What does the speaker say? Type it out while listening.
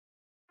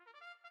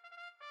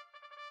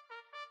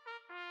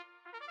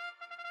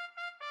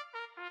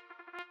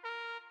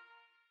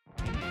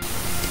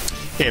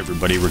Hey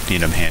everybody, Rick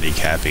Needham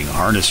handicapping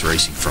harness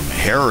racing from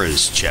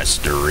Harrah's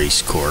Chester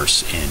Race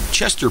Course in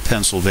Chester,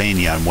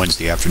 Pennsylvania on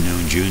Wednesday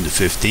afternoon, June the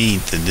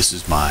 15th, and this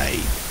is my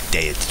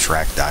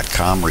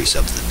dayatthetrack.com race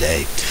of the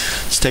day.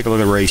 Let's take a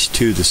look at race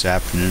 2 this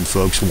afternoon,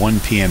 folks. 1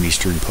 p.m.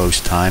 Eastern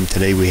Post Time.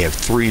 Today we have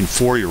 3- and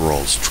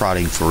 4-year-olds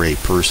trotting for a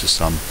purse of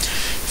some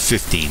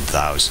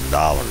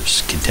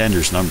 $15,000.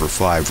 Contenders: number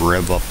 5,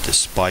 Rev Up the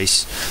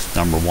Spice,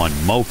 number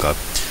 1, Mocha,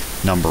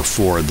 number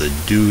 4, The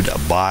Dude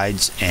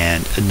Abides,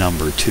 and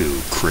number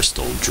 2,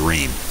 Crystal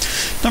Dream.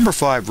 Number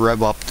 5,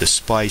 Rev Up the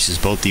Spice, is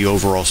both the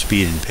overall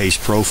speed and pace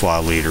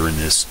profile leader in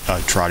this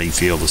trotting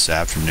field this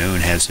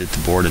afternoon. Has hit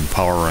the board in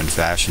power run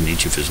fashion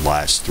each of his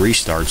last 3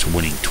 starts,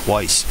 winning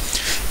twice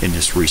in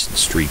this recent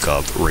streak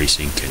of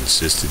racing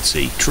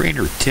consistency.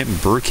 Trainer Tim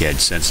Burkhead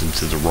sends him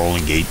to the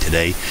rolling gate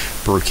today.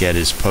 Burkhead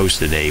has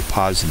posted a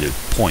positive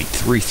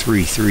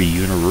 .333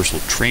 universal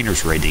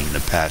trainer's rating in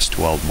the past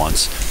 12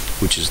 months,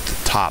 which is the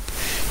top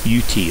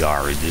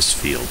UTR in this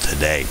field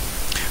today.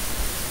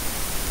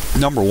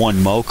 Number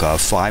 1, Mocha,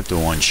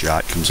 5-1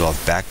 shot, comes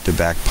off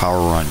back-to-back power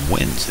run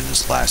wins in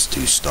his last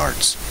 2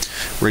 starts.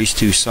 Race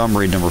 2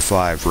 summary: number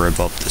 5, Rev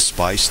Up the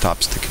Spice,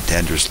 tops the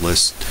contenders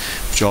list,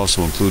 which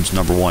also includes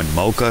number 1,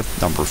 Mocha,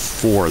 number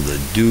 4, The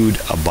Dude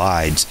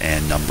Abides,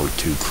 and number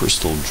 2,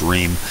 Crystal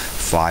Dream,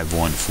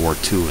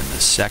 5-1-4-2 in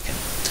the second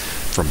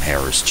from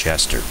Harrah's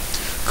Chester.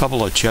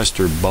 Couple of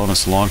Chester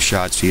bonus long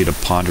shots for you to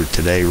ponder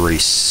today.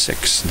 Race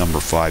 6,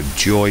 number 5,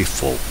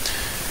 Joyful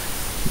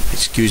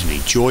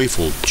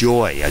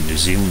Joy, a New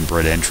Zealand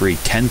bred entry,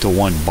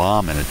 10-1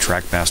 bomb in a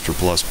Trackmaster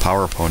Plus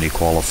Power Pony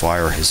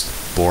qualifier, has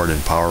board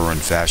in power run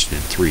fashion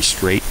in 3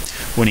 straight,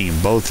 winning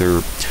in both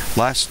her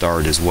last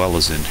start as well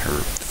as in her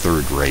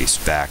 3rd race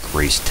back.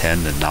 Race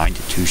 10, the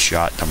 9-2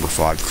 shot, number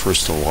 5,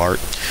 Crystal Art,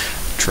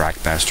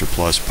 Trackmaster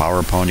Plus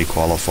Power Pony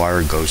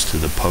qualifier, goes to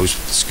the post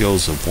with the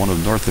skills of one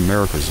of North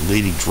America's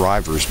leading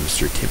drivers,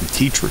 Mr. Tim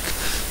Tetrick,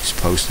 who's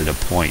posted a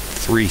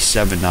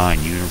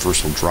 .379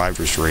 universal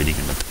driver's rating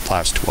in the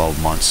last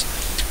 12 months,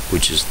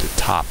 which is the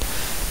top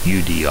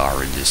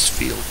UDR in this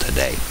field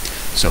today.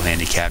 So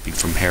handicapping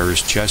from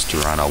Harrah's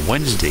Chester on a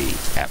Wednesday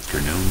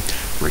afternoon,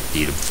 Rick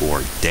Needham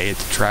for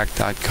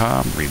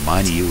dayatthetrack.com,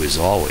 reminding you as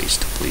always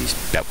to please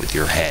bet with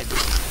your head,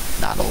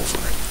 not over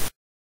it.